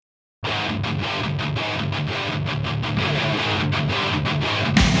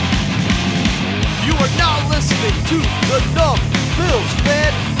You are now listening to the Numb Bills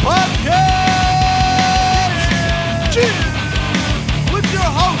Fan Podcast! Cheers! With your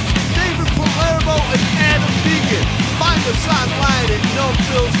hosts, David Palermo and Adam Deacon. Find us online at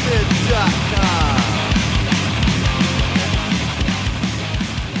numbbillsfan.com.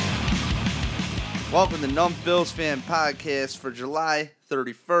 Welcome to Numb Bills Fan Podcast for July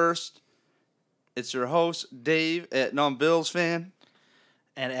 31st. It's your host, Dave at Numb Bills Fan.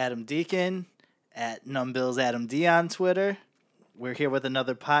 And Adam Deacon at NumbBillsAdamD on Twitter. We're here with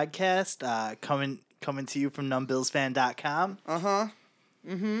another podcast coming to you from numbbillsfan.com.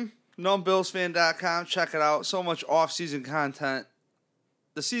 Numbbillsfan.com. Check it out. So much off-season content.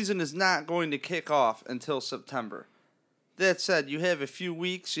 The season is not going to kick off until September. That said, you have a few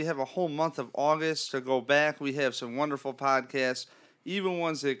weeks. You have a whole month of August to go back. We have some wonderful podcasts, even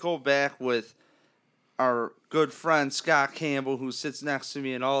ones that go back with our good friend Scott Campbell, who sits next to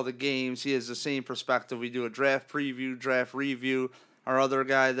me in all the games. He has the same perspective. We do a draft preview, draft review. Our other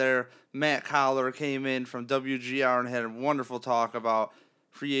guy there, Matt Collar, came in from WGR and had a wonderful talk about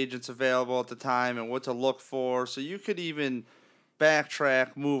free agents available at the time and what to look for. So you could even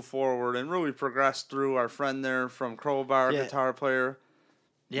backtrack, move forward, and really progress through. Our friend there from Crowbar, guitar player.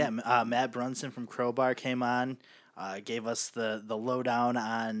 Yeah, Matt Brunson from Crowbar came on, gave us the lowdown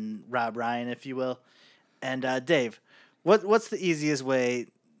on Rob Ryan, if you will. And Dave, what's the easiest way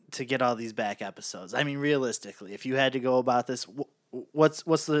to get all these back episodes? I mean, realistically, if you had to go about this, what's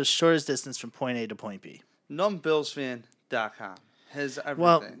the shortest distance from point A to point B? NumbBillsFan.com has everything.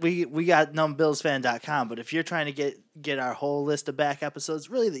 Well, we got NumbBillsFan.com, but if you're trying to get our whole list of back episodes,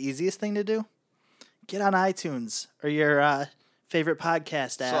 really the easiest thing to do, get on iTunes or your favorite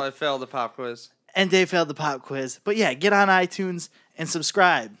podcast app. So I failed the pop quiz. And Dave failed the pop quiz. But yeah, get on iTunes and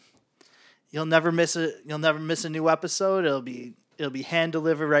subscribe. You'll never miss a new episode. It'll be hand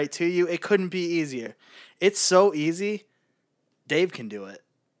delivered right to you. It couldn't be easier. It's so easy. Dave can do it.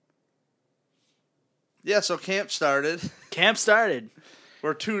 Yeah, so camp started.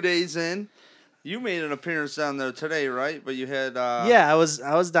 We're 2 days in. You made an appearance down there today, right? But you had Yeah, I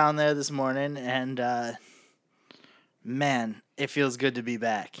was down there this morning, and man, it feels good to be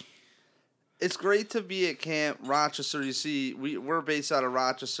back. It's great to be at Camp Rochester. You see, we're based out of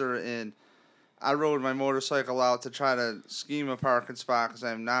Rochester, and I rode my motorcycle out to try to scheme a parking spot because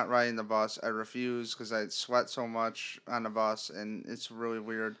I'm not riding the bus. I refuse because I sweat so much on the bus, and it's really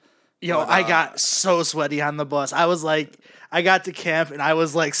weird. Yo, I got so sweaty on the bus. I was like, I got to camp, and I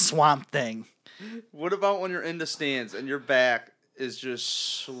was like Swamp Thing. What about when you're in the stands and your back is just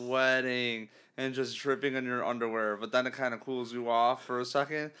sweating and just dripping on your underwear, but then it kind of cools you off for a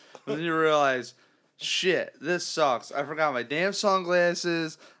second, and then you realize, shit, this sucks. I forgot my damn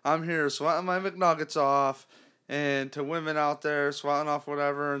sunglasses. I'm here sweating my McNuggets off, and to women out there sweating off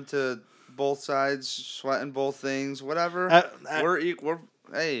whatever, and to both sides sweating both things, whatever. We're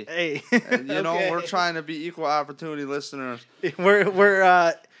hey, and, you know, we're trying to be equal opportunity listeners. We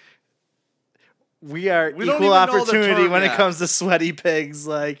are equal opportunity when it comes to sweaty pigs.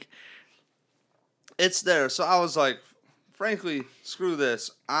 Like, it's there. So I was like, frankly, screw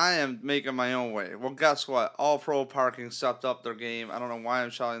this. I am making my own way. Well, guess what? All Pro Parking stepped up their game. I don't know why I'm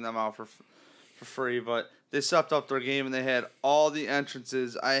shouting them out for free, but they stepped up their game, and they had all the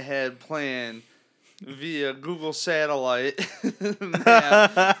entrances I had planned via Google Satellite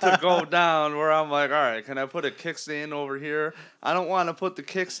map to go down, where I'm like, all right, can I put a kickstand over here? I don't want to put the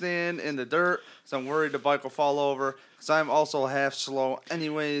kickstand in the dirt because I'm worried the bike will fall over because I'm also half slow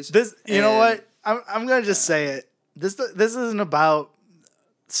anyways. You know what? I'm going to just say it. This isn't about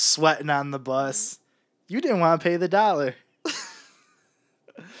sweating on the bus. You didn't want to pay the $1.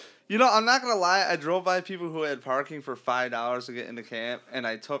 You know, I'm not going to lie. I drove by people who had parking for $5 to get into camp, and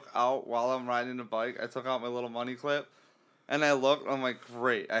I took out, while I'm riding the bike, I took out my little money clip, and I looked, I'm like,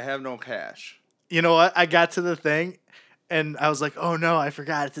 great, I have no cash. You know what? I got to the thing, and I was like, oh no, I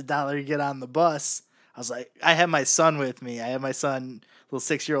forgot it's $1 to get on the bus. I was like, I had my son with me. I had my son, little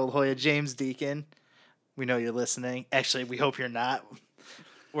 6-year-old Hoya, James Deacon. We know you're listening. Actually, we hope you're not.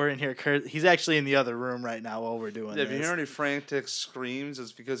 We're in here. He's actually in the other room right now while we're doing this. If you hear any frantic screams,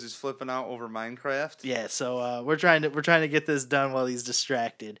 it's because he's flipping out over Minecraft. Yeah, so we're trying to get this done while he's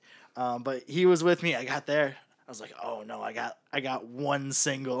distracted. But he was with me. I got there. I was like, oh no, I got one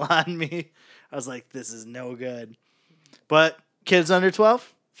single on me. I was like, this is no good. But kids under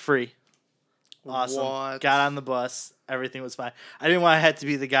 12, free. Awesome. What? Got on the bus. Everything was fine. I didn't want to have to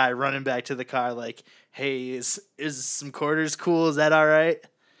be the guy running back to the car like, hey, is some quarters cool? Is that all right?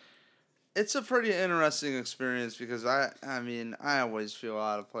 it's a pretty interesting experience because I mean, I always feel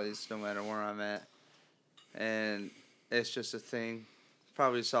out of place no matter where I'm at. And it's just a thing.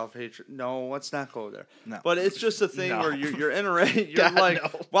 Probably self-hatred. No, let's not go there. No. But it's just a thing where you're you're God, like, no.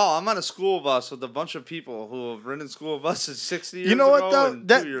 wow, I'm on a school bus with a bunch of people who have ridden school buses 60 years You know what, ago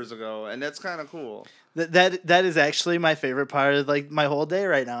though? and 2 years ago, and that's kind of cool. That is actually my favorite part of like my whole day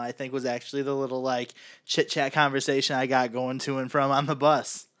right now. I think was actually the little like chit chat conversation I got going to and from on the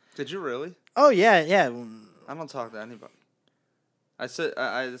bus. Did you really? Oh yeah. I don't talk to anybody. That's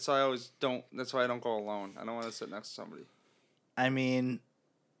why I always don't. That's why I don't go alone. I don't want to sit next to somebody. I mean,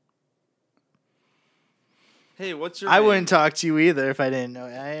 hey, what's your I name? wouldn't talk to you either if I didn't know.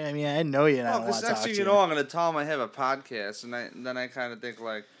 I mean, I know you. And I don't want because to next talk thing to you know, I'm gonna tell them I have a podcast, and then I kind of think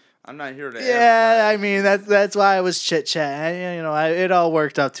like I'm not here to. Yeah, advertise. I mean that's why I was chit chat. It all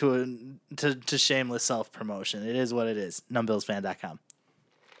worked up to shameless self promotion. It is what it is. Numbillsfan.com.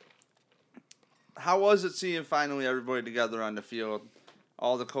 How was it seeing finally everybody together on the field?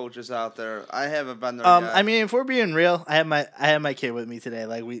 All the coaches out there. I haven't been there yet. I mean, if we're being real, I had my kid with me today,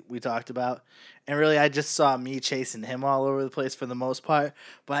 like we talked about, and really, I just saw me chasing him all over the place for the most part.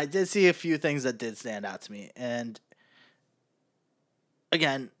 But I did see a few things that did stand out to me, and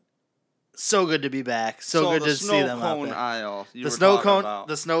again, so good to be back. So good to see them out there. Aisle. The snow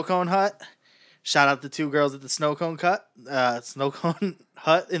cone hut. Shout out the two girls at the snow cone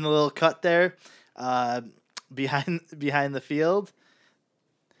hut in the little cut there, behind the field.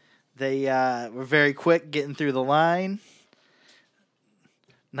 They were very quick getting through the line.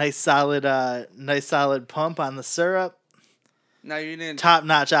 Nice solid pump on the syrup. Now you didn't.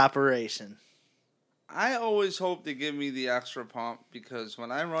 Top-notch operation. I always hope they give me the extra pump because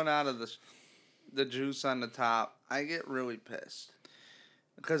when I run out of the juice on the top, I get really pissed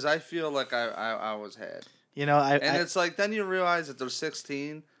because I feel like I was had. It's like then you realize that they're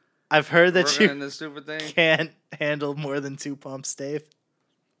 16. I've heard that you this stupid thing. Can't handle more than 2 pumps, Dave.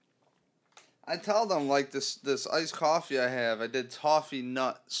 I tell them like this iced coffee I have, I did toffee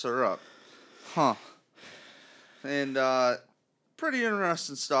nut syrup. Huh. And pretty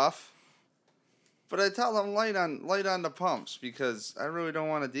interesting stuff. But I tell them light on the pumps because I really don't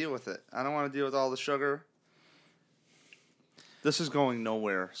want to deal with it. I don't want to deal with all the sugar. This is going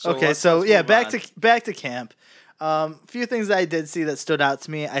nowhere. So let's back to camp. Few things that I did see that stood out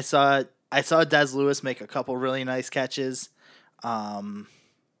to me. I saw Des Lewis make a couple really nice catches.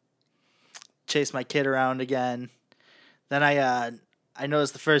 Chase my kid around again. Then I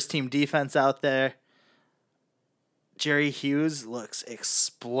noticed the first team defense out there. Jerry Hughes looks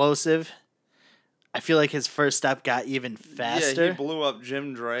explosive. I feel like his first step got even faster. Yeah, he blew up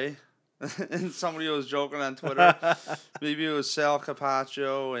Jim Dre. And somebody was joking on Twitter. Maybe it was Sal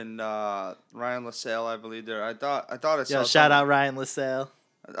Capaccio and Ryan LaSalle, I believe. There, I thought I saw. Shout out Ryan LaSalle.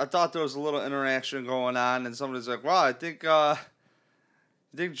 I thought there was a little interaction going on, and somebody's like, "Wow, I think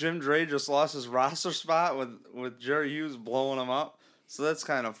Jim Dre just lost his roster spot with Jerry Hughes blowing him up." So that's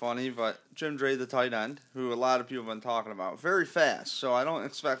kind of funny. But Jim Dre, the tight end, who a lot of people have been talking about, very fast. So I don't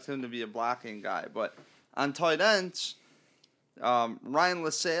expect him to be a blocking guy. But on tight ends, Ryan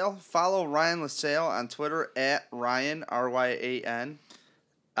LaSalle. Follow Ryan LaSalle on Twitter at Ryan RyanLasal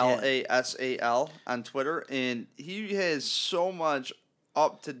on Twitter, and he has so much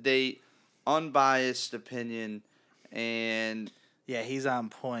up to date, unbiased opinion, and yeah, he's on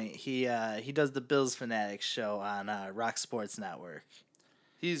point. He does the Bills Fanatics show on Rock Sports Network.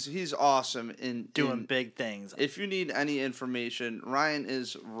 He's awesome in doing big things. If you need any information, Ryan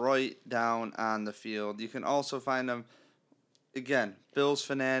is right down on the field. You can also find him. Again, Bills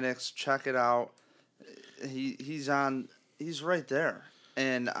Fanatics, check it out. He's right there.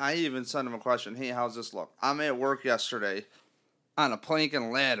 And I even sent him a question. Hey, how's this look? I'm at work yesterday on a plank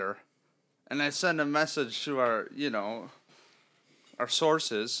and ladder, and I sent a message to our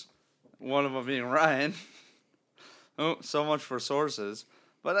sources, one of them being Ryan. Oh, so much for sources.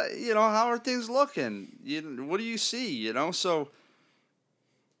 But, how are things looking? What do you see, So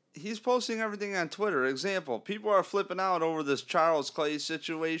he's posting everything on Twitter. Example, people are flipping out over this Charles Clay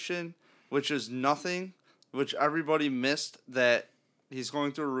situation, which is nothing, which everybody missed that he's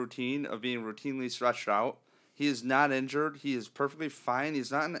going through a routine of being routinely stretched out. He is not injured. He is perfectly fine.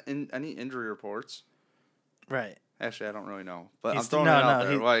 He's not in any injury reports. Right. Actually, I don't really know. But I'm throwing it out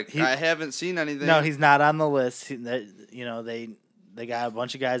there. I haven't seen anything. No, he's not on the list. They got a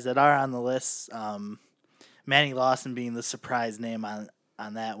bunch of guys that are on the list. Manny Lawson being the surprise name on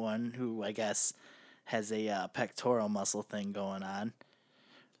that one, who I guess has a pectoral muscle thing going on.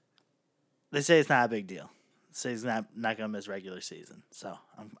 They say it's not a big deal. They say he's not going to miss regular season. So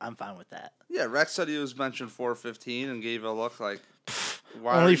I'm fine with that. Yeah, Rex said he was mentioned 415 and gave a look like,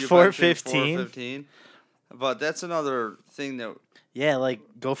 Why Only are you benching 415? 415? But that's another thing that. Yeah, like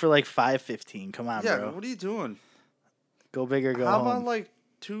go for like 515. Come on, Yeah, bro. what are you doing? Go big or go How home. about like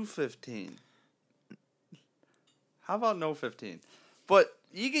 215? How about no 15? But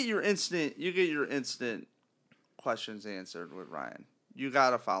you get your instant questions answered with Ryan. You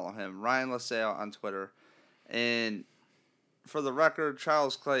gotta follow him, Ryan LaSalle on Twitter. And for the record,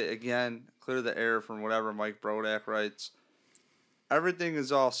 Charles Clay again clear the air from whatever Mike Brodak writes. Everything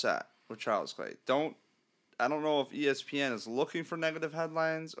is all set with Charles Clay. I don't know if ESPN is looking for negative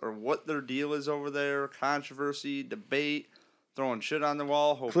headlines or what their deal is over there. Controversy, debate, throwing shit on the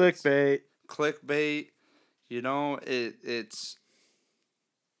wall. Clickbait. You know, it's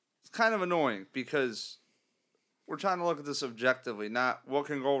kind of annoying because we're trying to look at this objectively, not what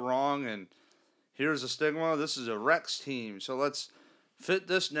can go wrong and here's a stigma. This is a Rex team, so let's fit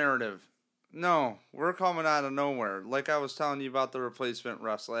this narrative. No, we're coming out of nowhere. Like I was telling you about the replacement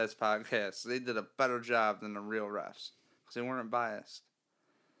refs last podcast. They did a better job than the real refs because they weren't biased.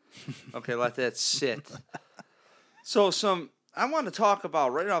 Okay, let that sit. So I want to talk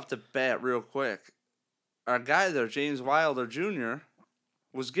about right off the bat real quick. Our guy there, James Wilder Jr.,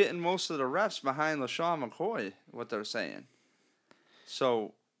 was getting most of the refs behind LaShawn McCoy, what they're saying.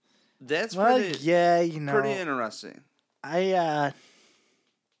 So that's pretty interesting. I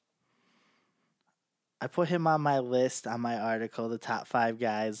put him on my list on my article, the top 5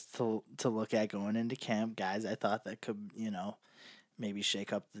 guys to look at going into camp. Guys I thought that could, maybe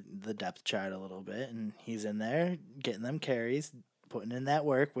shake up the depth chart a little bit. And he's in there getting them carries, putting in that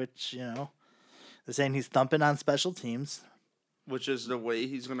work, which, they're saying he's thumping on special teams. Which is the way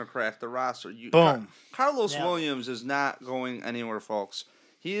he's going to crack the roster. Boom. Carlos Williams is not going anywhere, folks.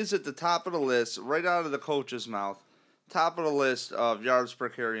 He is at the top of the list, right out of the coach's mouth. Top of the list of yards per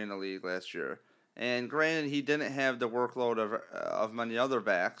carry in the league last year. And granted, he didn't have the workload of many other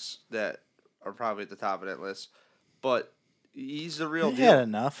backs that are probably at the top of that list. But he's the real deal. He had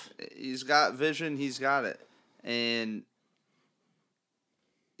enough. He's got vision. He's got it. And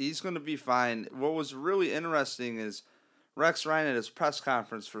he's going to be fine. What was really interesting is Rex Ryan at his press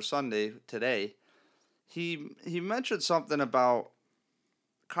conference for Sunday today, he mentioned something about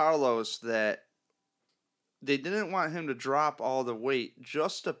Carlos that they didn't want him to drop all the weight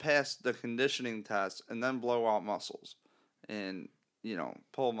just to pass the conditioning test and then blow out muscles and,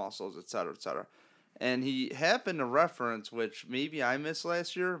 pull muscles, et cetera, et cetera. And he happened to reference, which maybe I missed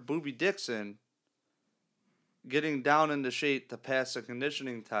last year, Boobie Dixon getting down into shape to pass the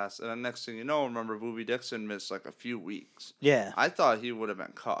conditioning test. And the next thing you know, remember, Boobie Dixon missed like a few weeks. Yeah. I thought he would have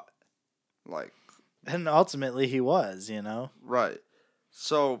been cut. And ultimately he was, Right.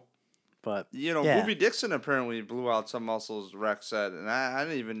 So, but Boobie Dixon apparently blew out some muscles, Rex said, and I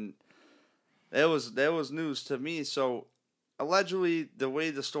didn't even. That was news to me. So, allegedly, the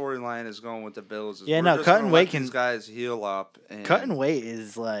way the storyline is going with the Bills is cutting weight these guys heal up. And cutting weight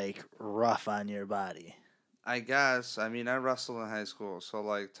is like rough on your body. I guess. I mean, I wrestled in high school,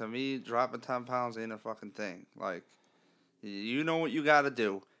 so to me, dropping 10 pounds ain't a fucking thing. You know what you got to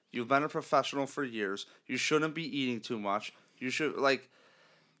do. You've been a professional for years. You shouldn't be eating too much. You should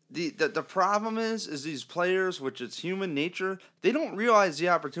The problem is these players, which is human nature, they don't realize the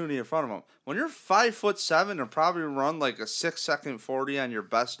opportunity in front of them. When you're 5'7" and probably run like a 6-second 40 on your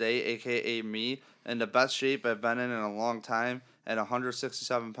best day, aka me, in the best shape I've been in a long time at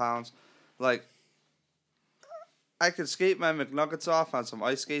 167 pounds, I could skate my McNuggets off on some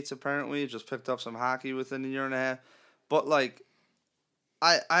ice skates. Apparently, just picked up some hockey within a year and a half. But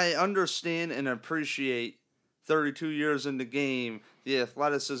I understand and appreciate 32 years in the game, the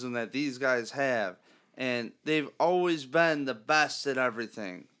athleticism that these guys have. And they've always been the best at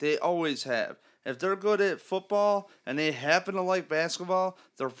everything. They always have. If they're good at football and they happen to like basketball,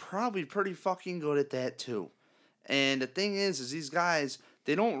 they're probably pretty fucking good at that too. And the thing is these guys,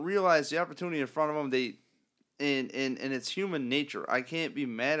 they don't realize the opportunity in front of them. And it's human nature. I can't be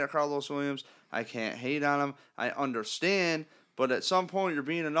mad at Carlos Williams. I can't hate on him. I understand. But at some point, you're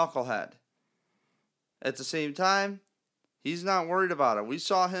being a knucklehead. At the same time, he's not worried about it. We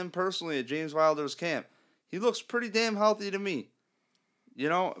saw him personally at James Wilder's camp. He looks pretty damn healthy to me.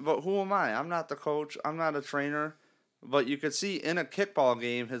 But who am I? I'm not the coach. I'm not a trainer. But you could see in a kickball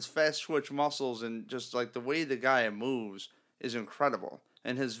game, his fast twitch muscles and just the way the guy moves is incredible.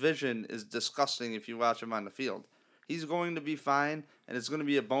 And his vision is disgusting if you watch him on the field. He's going to be fine, and it's going to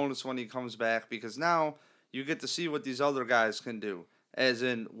be a bonus when he comes back because now you get to see what these other guys can do. As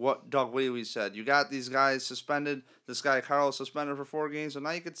in what Doug Whaley said. You got these guys suspended. This guy, Carlos, suspended for 4 games. So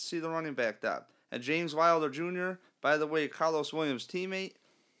now you get to see the running back depth. And James Wilder Jr., by the way, Carlos Williams' teammate,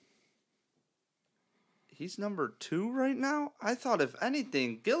 He's number 2 right now? I thought if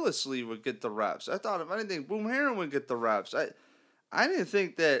anything, Gillislee would get the reps. I thought if anything, Boom Herron would get the reps. I didn't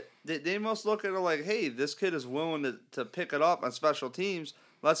think that they must look at it like, hey, this kid is willing to pick it up on special teams.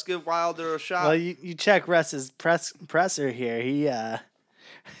 Let's give Wilder a shot. Well, you check Russ's presser here.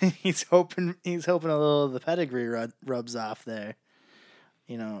 He's hoping a little of the pedigree rubs off there.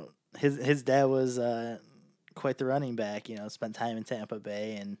 You know, his dad was quite the running back. You know, spent time in Tampa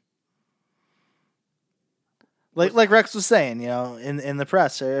Bay, and like Rex was saying, you know, in the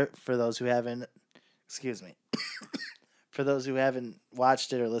presser, for those who haven't, excuse me, for those who haven't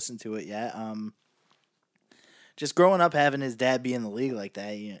watched it or listened to it yet, just growing up having his dad be in the league like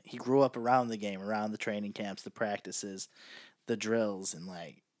that, you know, he grew up around the game, around the training camps, the practices, the drills, and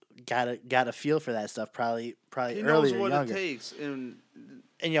like got a feel for that stuff probably he earlier, knows what younger. it takes. And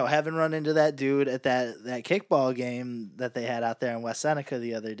you know, having run into that dude at that kickball game that they had out there in West Seneca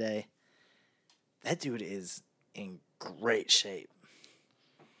the other day, that dude is in great shape.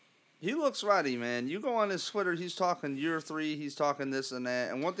 He looks ready, man. You go on his Twitter, he's talking year 3, he's talking this and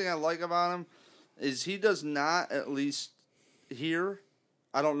that. And one thing I like about him is he does not, at least here,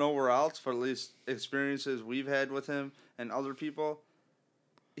 I don't know where else, but at least experiences we've had with him and other people,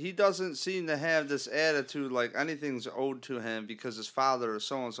 he doesn't seem to have this attitude like anything's owed to him because his father is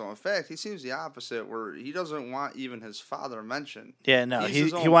so-and-so. In fact, he seems the opposite, where he doesn't want even his father mentioned. Yeah, no,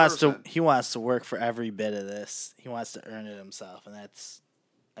 he wants to work for every bit of this. He wants to earn it himself, and that's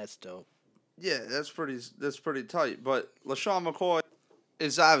dope. Yeah, that's pretty tight. But LaShawn McCoy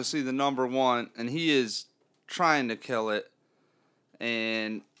is obviously the number 1, and he is trying to kill it.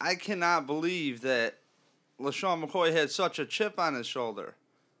 And I cannot believe that LaShawn McCoy had such a chip on his shoulder.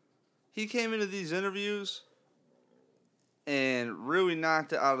 He came into these interviews and really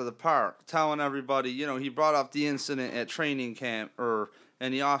knocked it out of the park, telling everybody, you know, he brought up the incident at training camp, or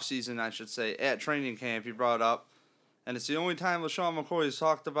in the offseason, I should say, at training camp he brought up. And it's the only time LaShawn McCoy has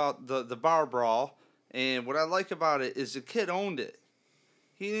talked about the bar brawl. And what I like about it is the kid owned it.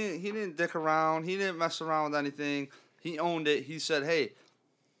 He didn't dick around. He didn't mess around with anything. He owned it. He said, hey,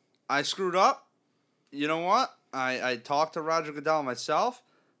 I screwed up. You know what? I talked to Roger Goodell myself.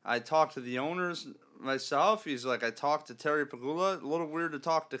 I talked to the owners myself. He's like, I talked to Terry Pagula. A little weird to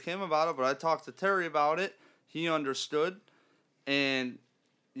talk to him about it, but I talked to Terry about it. He understood. And,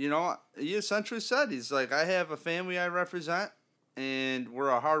 you know, he essentially said, he's like, I have a family I represent, and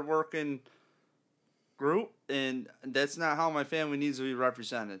we're a hardworking group, and that's not how my family needs to be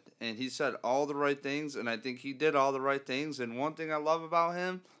represented. And he said all the right things, and I think he did all the right things. And one thing I love about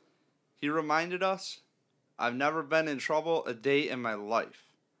him, he reminded us, I've never been in trouble a day in my life.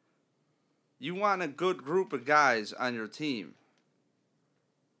 You want a good group of guys on your team.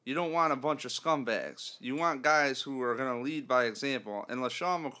 You don't want a bunch of scumbags. You want guys who are going to lead by example. And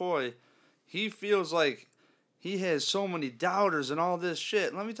LaShawn McCoy, he feels like he has so many doubters and all this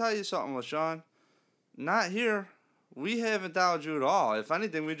shit. Let me tell you something, LaShawn. Not here. We haven't doubted you at all. If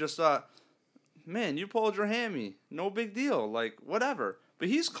anything, we just thought, man, you pulled your hammy. No big deal. Like, whatever. But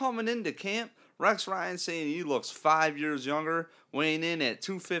he's coming into camp. Rex Ryan saying he looks 5 years younger, weighing in at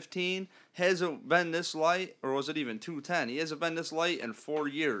 215. Hasn't been this light, or was it even 210? He hasn't been this light in 4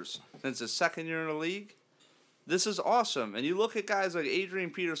 years since his second year in the league. This is awesome. And you look at guys like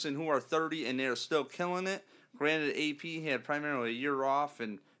Adrian Peterson who are 30 and they're still killing it. Granted, AP had primarily a year off,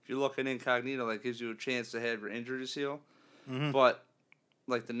 and if you look at Incognito, that gives you a chance to have your injuries heal. Mm-hmm. But,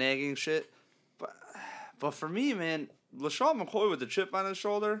 like the nagging shit. But for me, man, LaShawn McCoy with the chip on his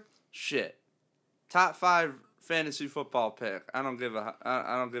shoulder, shit. Top 5 fantasy football pick. I don't give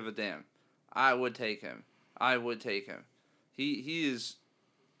a damn. I would take him. He is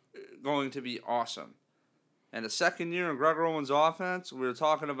going to be awesome. And the second year in Greg Roman's offense, we were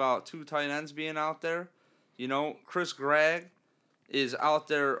talking about 2 tight ends being out there. You know, Chris Gregg is out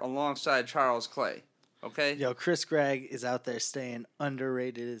there alongside Charles Clay. Okay? Yo, Chris Gregg is out there staying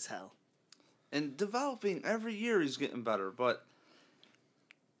underrated as hell. And developing every year, he's getting better. But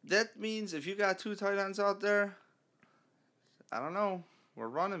that means if you got 2 tight ends out there, I don't know. We're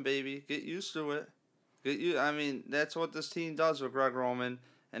running, baby. Get used to it. I mean, that's what this team does with Greg Roman,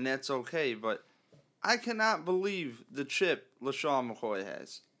 and that's okay. But I cannot believe the chip LaShawn McCoy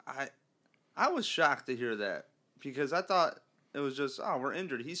has. I was shocked to hear that because I thought it was just, we're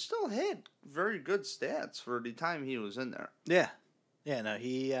injured. He still had very good stats for the time he was in there. Yeah. Yeah, no,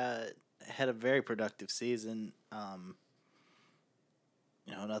 he had a very productive season.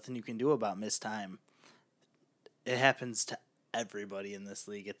 You know, nothing you can do about missed time. It happens to everybody in this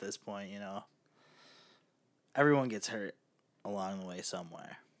league at this point, you know. Everyone gets hurt along the way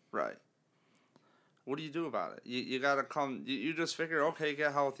somewhere. Right. What do you do about it? You got to come... You just figure, okay,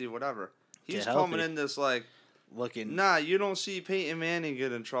 get healthy, whatever. He's coming in this like looking. Nah, you don't see Peyton Manning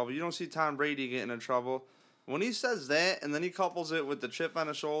get in trouble. You don't see Tom Brady getting in trouble. When he says that, and then he couples it with the chip on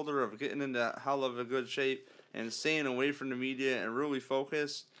his shoulder of getting into hell of a good shape and staying away from the media and really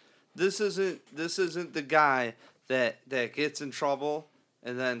focused, this isn't the guy that gets in trouble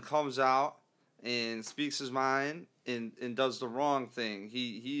and then comes out and speaks his mind and does the wrong thing.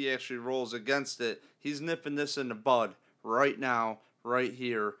 He actually rolls against it. He's nipping this in the bud right now, right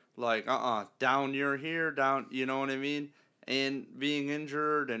here. Like, down you're here, down, you know what I mean? And being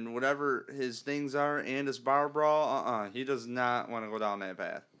injured and whatever his things are and his bar brawl, he does not want to go down that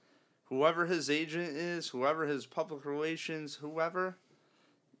path. Whoever his agent is, whoever his public relations, whoever,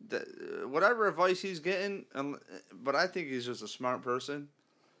 whatever advice he's getting, but I think he's just a smart person.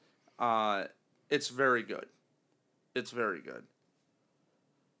 It's very good. It's very good.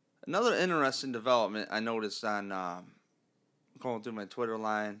 Another interesting development I noticed on going through my Twitter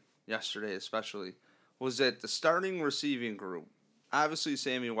line yesterday especially, was that the starting receiving group, obviously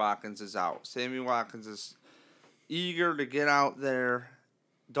Sammy Watkins is out. Sammy Watkins is eager to get out there.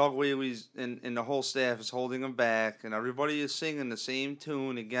 Doug Whaley's and the whole staff is holding him back, and everybody is singing the same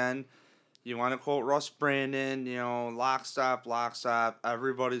tune again. You want to quote Russ Brandon, lock, stop, lock, stop.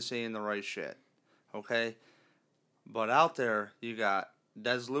 Everybody's saying the right shit, okay? But out there, you got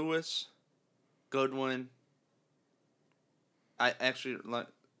Des Lewis, Goodwin.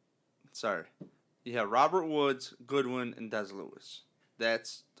 You have Robert Woods, Goodwin, and Des Lewis.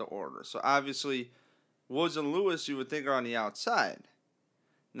 That's the order. So obviously, Woods and Lewis you would think are on the outside.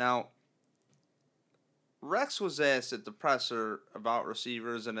 Now, Rex was asked at the presser about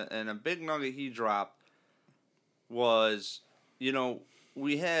receivers, and a big nugget he dropped was,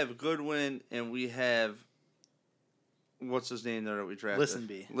 we have Goodwin and we have, what's his name there that we drafted?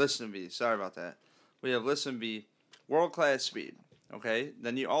 Listenby. Sorry about that. We have Listenby, world-class speed. Okay,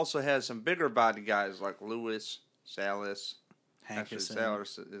 then you also have some bigger body guys like Lewis, Salas. Hankerson. Actually,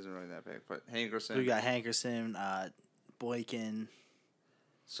 Salas isn't really that big, but Hankerson. We got Hankerson, Boykin.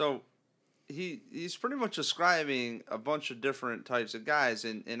 So he's pretty much describing a bunch of different types of guys,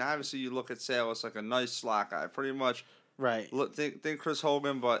 and obviously you look at Salas like a nice slot guy, pretty much. Right. Think Chris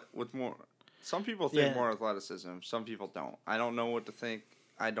Hogan, but with more. Some people think more athleticism. Some people don't. I don't know what to think.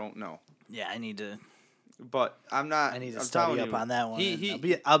 I don't know. Yeah, I need to. But I'm not. I need to study up on that one.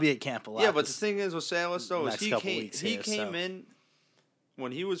 I'll be at camp a lot. Yeah, but the thing is with Salas though is he came in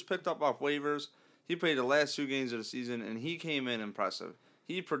when he was picked up off waivers. He played the last 2 games of the season, and he came in impressive.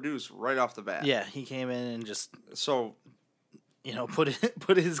 He produced right off the bat. Yeah, he came in and just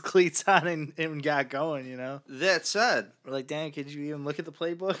put his cleats on and got going. That said, we're like, Dan, could you even look at the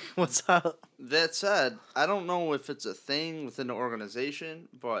playbook? What's up? That said, I don't know if it's a thing within the organization,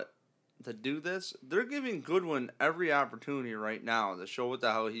 but to do this, they're giving Goodwin every opportunity right now to show what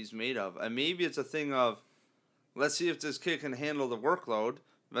the hell he's made of. And maybe it's a thing of, let's see if this kid can handle the workload.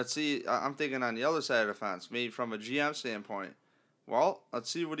 Let's see, I'm thinking on the other side of the fence, maybe from a GM standpoint. Well, let's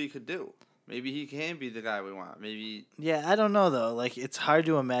see what he could do. Maybe he can be the guy we want. Maybe. Yeah, I don't know, though. Like, it's hard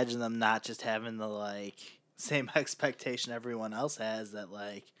to imagine them not just having the, same expectation everyone else has that,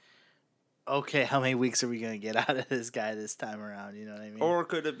 okay, how many weeks are we going to get out of this guy this time around? You know what I mean? Or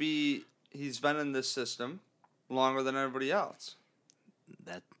could it be he's been in this system longer than everybody else?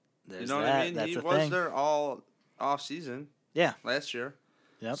 What I mean? He was there all off season. Yeah. Last year.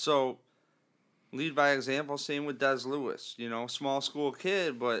 Yep. So, lead by example. Same with Des Lewis. Small school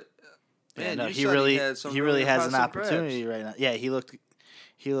kid, but man, he really has an opportunity right now. Yeah, he looked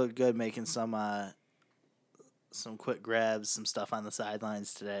good making some quick grabs, some stuff on the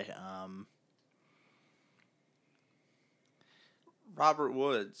sidelines today. Robert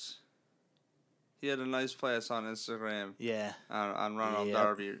Woods. He had a nice pass on Instagram. Yeah. On Ronald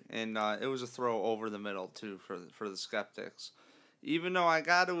Darby, and it was a throw over the middle too for the skeptics. Even though I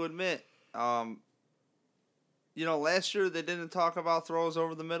got to admit, last year they didn't talk about throws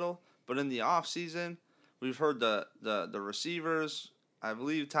over the middle, but in the off season, we've heard the receivers. I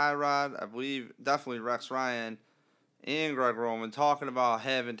believe Tyrod. I believe definitely Rex Ryan, and Greg Roman talking about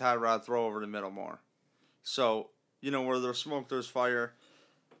having Tyrod throw over the middle more. So where there's smoke, there's fire.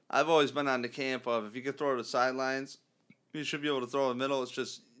 I've always been on the camp of if you can throw to the sidelines, you should be able to throw the middle. It's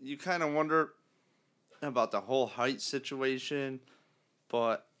just you kind of wonder about the whole height situation,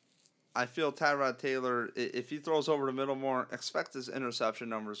 but I feel Tyrod Taylor, if he throws over the middle more, expect his interception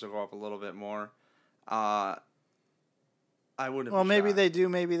numbers to go up a little bit more. I wouldn't. Well, maybe they do,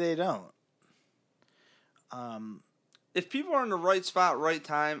 maybe they don't. If people are in the right spot, right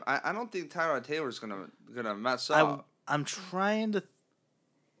time, I don't think Tyrod Taylor's gonna mess up. I'm trying to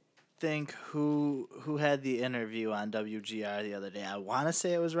think who had the interview on WGR the other day. I want to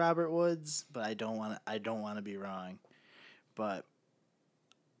say it was Robert Woods, but I don't want to be wrong. But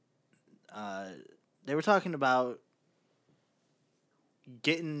they were talking about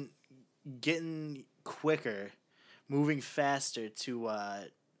getting quicker, moving faster to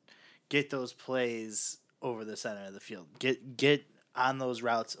get those plays over the center of the field. Get on those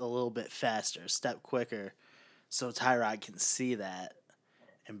routes a little bit faster, step quicker, so Tyrod can see that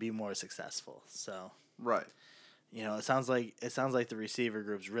and be more successful. So right, it sounds like the receiver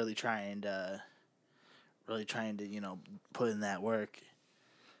group's really trying to put in that work.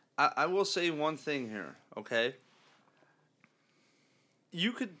 I will say one thing here, okay?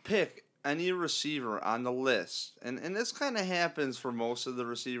 You could pick any receiver on the list, and this kind of happens for most of the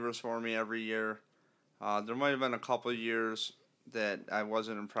receivers for me every year. There might have been a couple of years that I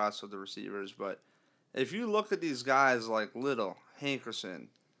wasn't impressed with the receivers, but if you look at these guys like Little, Hankerson,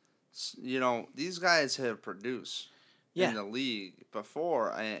 these guys have produced in the league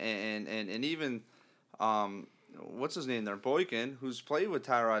before, and even what's his name there, Boykin, who's played with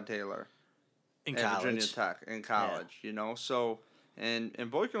Tyrod Taylor in at college. Virginia Tech in college, so and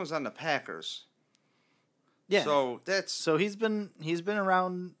Boykin was on the Packers. Yeah. So he's been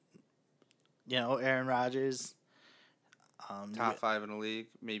around, Aaron Rodgers. Top 5 in the league,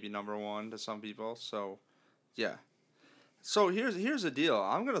 maybe number 1 to some people. So, yeah. So here's the deal.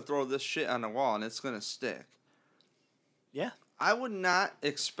 I'm gonna throw this shit on the wall, and it's gonna stick. Yeah. I would not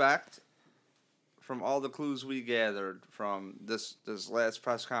expect, from all the clues we gathered from this last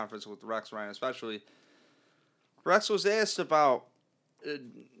press conference with Rex Ryan, especially, Rex was asked about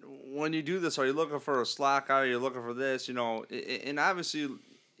when you do this, are you looking for a slot guy? Are you looking for this? And obviously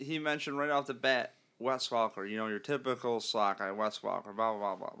he mentioned right off the bat Wes Welker, your typical slot guy, Wes Welker, blah,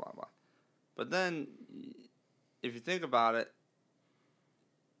 blah, blah, blah, blah. But then, if you think about it,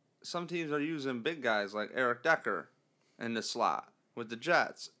 some teams are using big guys like Eric Decker in the slot with the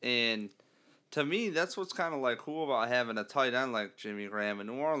Jets. And to me, that's what's kind of like cool about having a tight end like Jimmy Graham in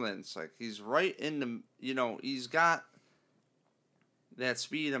New Orleans. Like, he's right in the, he's got that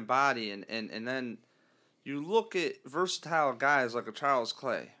speed and body. And then you look at versatile guys like a Charles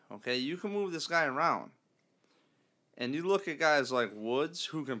Clay, okay? You can move this guy around. And you look at guys like Woods,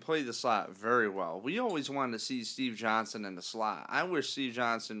 who can play the slot very well. We always wanted to see Steve Johnson in the slot. I wish Steve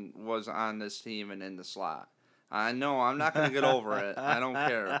Johnson was on this team and in the slot. I know, I'm not going to get over it. I don't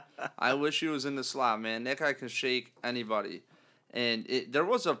care. I wish he was in the slot, man. That guy can shake anybody. And there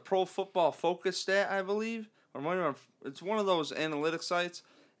was a Pro Football Focus stat, I believe. It's one of those analytic sites.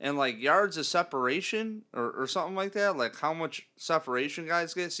 And, like, yards of separation or something like that, like how much separation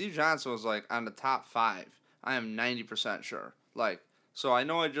guys get. Steve Johnson was, like, on the top 5. I am 90% sure. Like, so I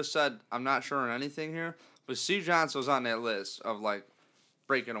know I just said I'm not sure on anything here, but Steve Johnson was on that list of, like,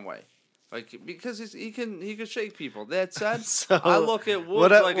 breaking away. Like, because he can shake people. That said, so I look at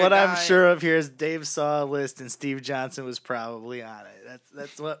Woods what I'm sure of here is Dave saw a list and Steve Johnson was probably on it.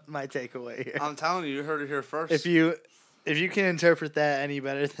 That's what my takeaway here. I'm telling you heard it here first. If you can interpret that any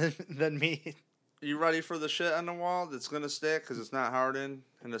better than me. You ready for the shit on the wall that's going to stick because it's not hardened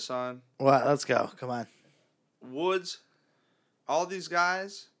in the sun? Well, let's go. Come on. Woods, all these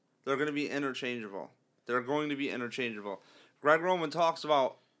guys, they're going to be interchangeable. They're going to be interchangeable. Greg Roman talks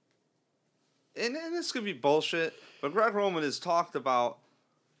about, and this could be bullshit, but Greg Roman has talked about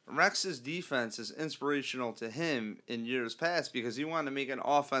Rex's defense is inspirational to him in years past because he wanted to make an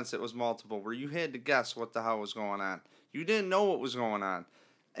offense that was multiple, where you had to guess what the hell was going on. You didn't know what was going on.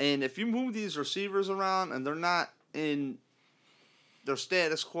 And if you move these receivers around and they're not in their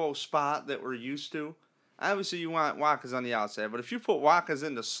status quo spot that we're used to, obviously you want Watkins on the outside. But if you put Watkins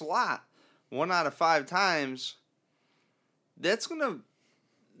in the slot 1 out of 5 times, that's going to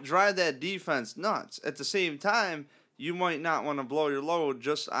drive that defense nuts. At the same time, you might not want to blow your load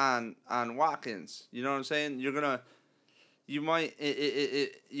just on Watkins. You know what I'm saying? You might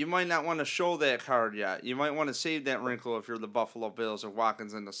not want to show that card yet. You might want to save that wrinkle if you're the Buffalo Bills or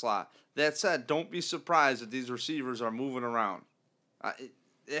Watkins in the slot. That said, don't be surprised if these receivers are moving around.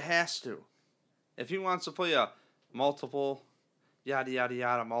 It has to. If he wants to play a multiple, yada, yada,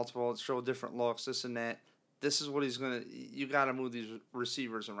 yada, multiple, show different looks, this and that, this is what he's going to... You got to move these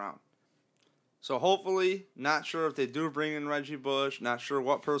receivers around. So hopefully, not sure if they do bring in Reggie Bush, not sure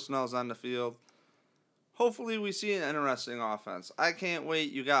what personnel is on the field. Hopefully we see an interesting offense. I can't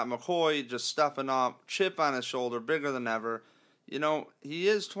wait. You got McCoy just stepping up, chip on his shoulder, bigger than ever. He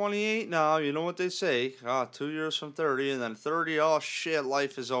is 28 now. You know what they say. 2 years from 30, and then 30, oh shit,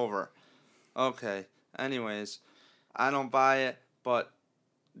 life is over. Okay. Anyways, I don't buy it, but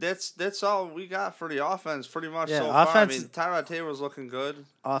That's all we got for the offense, pretty much Yeah, so far. I offense- mean, Tyrod Taylor's looking good.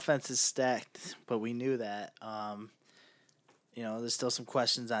 Offense is stacked, but we knew that. There's still some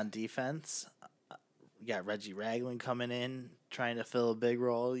questions on defense. You got Reggie Ragland coming in, trying to fill a big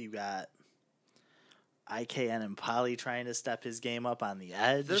role. You got IKN and Polly trying to step his game up on the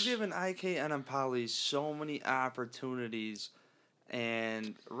edge. They're giving IKN and Polly so many opportunities,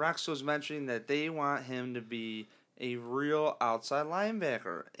 and Rex was mentioning that they want him to be a real outside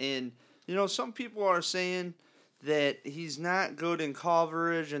linebacker. And, some people are saying that he's not good in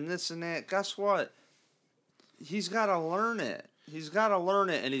coverage and this and that. Guess what? He's got to learn it. He's got to learn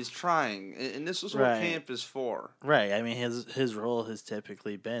it, and he's trying. And this is what camp is for. Right. I mean, his role has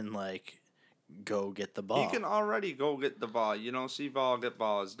typically been, go get the ball. He can already go get the ball. See ball, get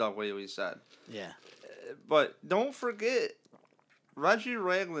ball, as Doug Whaley said. Yeah. But don't forget, Reggie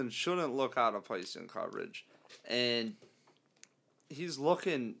Ragland shouldn't look out of place in coverage. And he's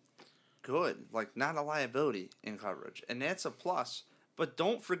looking good, not a liability in coverage. And that's a plus. But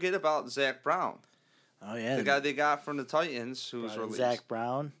don't forget about Zach Brown. Oh, yeah. The guy they got from the Titans who's released. Zach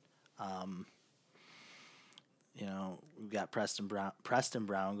Brown. We've got Preston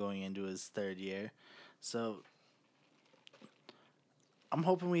Brown going into his third year. So I'm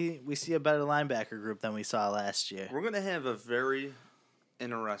hoping we see a better linebacker group than we saw last year. We're going to have a very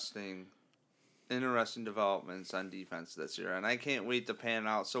interesting developments on defense this year, and I can't wait to pan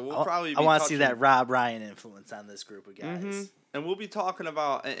out. So we'll probably I want to see that Rob Ryan influence on this group of guys. Mm-hmm. And we'll be talking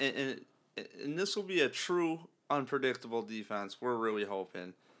about, and this will be a true unpredictable defense. We're really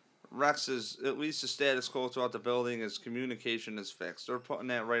hoping. Rex is at least the status quo throughout the building. His communication is fixed. They're putting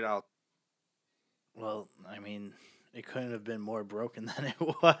that right out. Well, I mean, it couldn't have been more broken than it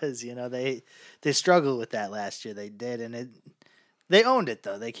was. They struggled with that last year. They did, and they owned it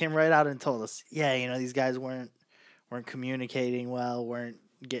though. They came right out and told us, these guys weren't communicating well, weren't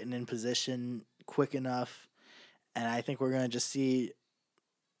getting in position quick enough, and I think we're gonna just see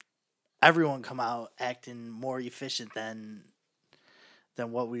everyone come out acting more efficient than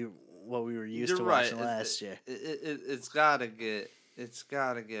what we were used to watching last year. It's gotta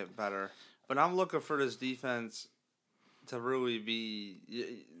get better. But I'm looking for this defense to really be.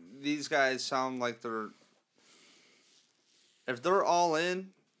 These guys sound like if they're all in,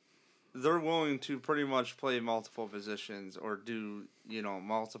 they're willing to pretty much play multiple positions or do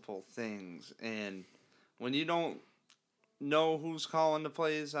multiple things. And when you don't know who's calling the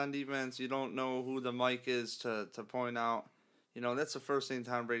plays on defense, you don't know who the mic is to point out. That's the first thing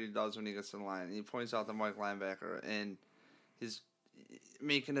Tom Brady does when he gets in the line. He points out the Mike linebacker, and he's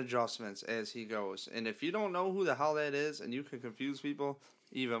making adjustments as he goes. And if you don't know who the hell that is, and you can confuse people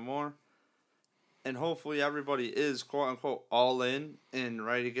even more, and hopefully everybody is, quote-unquote, all in and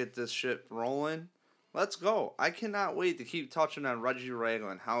ready to get this shit rolling, let's go. I cannot wait to keep touching on Reggie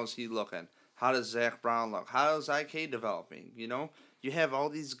Ragland. How's he looking? How does Zach Brown look? How is IK developing? You have all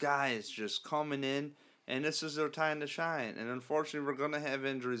these guys just coming in, and this is their time to shine. And unfortunately, we're going to have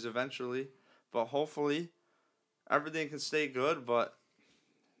injuries eventually. But hopefully, everything can stay good. But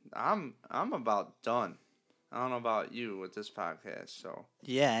I'm about done. I don't know about you with this podcast. So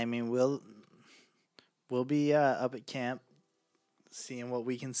yeah, I mean, we'll be up at camp, seeing what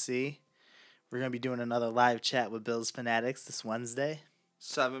we can see. We're going to be doing another live chat with Bills Fanatics this Wednesday.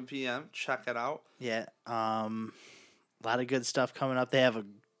 7 p.m. Check it out. Yeah. A lot of good stuff coming up. They have a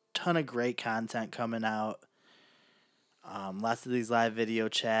ton of great content coming out. Lots of these live video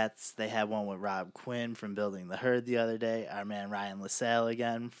chats. They had one with Rob Quinn from Building the Herd the other day. Our man Ryan LaSalle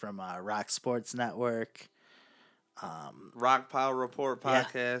again from Rock Sports Network. Rock Pile Report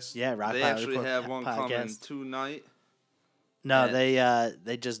podcast. Yeah, Rock They Pile actually Report have one podcast. coming tonight. No,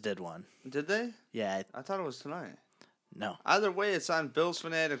 they just did one. Did they? Yeah. I thought it was tonight. No. Either way, it's on Bills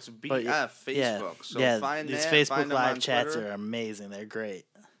Fanatics BF Facebook. Yeah, So find these that. Facebook find them live on chats Twitter. are amazing. They're great.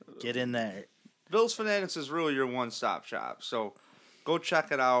 Get in there. Bills Fanatics is really your one-stop shop. So go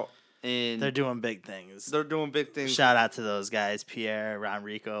check it out. And They're doing big things. They're doing big things. Shout out to those guys: Pierre,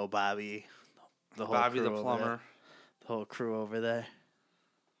 Ronrico, Bobby, the whole Bobby crew the over plumber. there. The whole crew over there.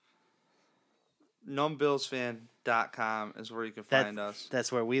 NumbBillsFan.com is where you can find us. That's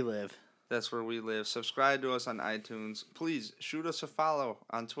where we live. That's where we live. Subscribe to us on iTunes. Please shoot us a follow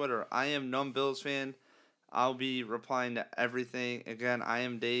on Twitter. I am NumbBillsFan. I'll be replying to everything. Again, I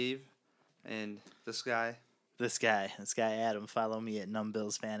am Dave, and this guy Adam. Follow me at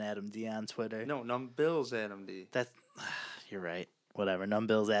NumbBillsFan Adam D on Twitter. No, NumbBills Adam D. You're right. Whatever.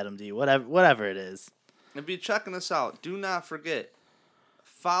 NumbBills Adam D. Whatever it is. And be checking us out. Do not forget,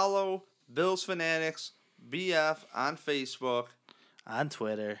 follow Bills Fanatics BF on Facebook. On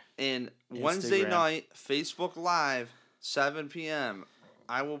Twitter. And Instagram. Wednesday night, Facebook Live, 7 p.m.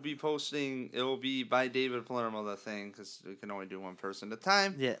 I will be posting. It will be by David Palermo, the thing, because we can only do one person at a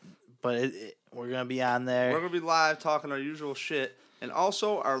time. Yeah, but we're gonna be on there. We're gonna be live talking our usual shit, and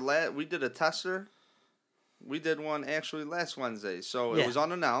also we did a tester. We did one actually last Wednesday, so it was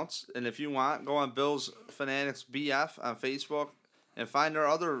unannounced. And if you want, go on Bills Fanatics BF on Facebook and find our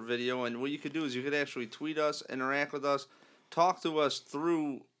other video. And what you could do is you could actually tweet us, interact with us, talk to us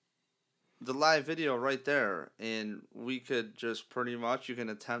through the live video right there, and we could just pretty much, you can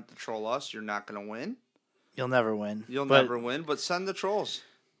attempt to troll us. You're not going to win. You'll never win. You'll never win, but send the trolls.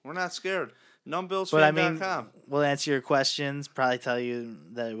 We're not scared. NumbBillsFan.com. We'll answer your questions, probably tell you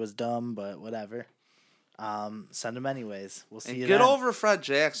that it was dumb, but whatever. Send them anyways. We'll see you Get then. over Fred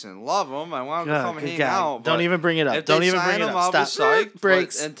Jackson. Love him. I want him to come hang out. Don't even bring it up. Don't even bring it up. I'll be psyched.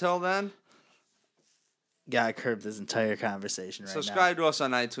 Breaks. Until then, gotta curb this entire conversation right now. Subscribe to us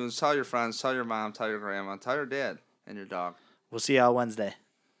on iTunes. Tell your friends. Tell your mom. Tell your grandma. Tell your dad and your dog. We'll see y'all Wednesday.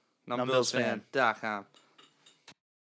 NumbBillsFan.com.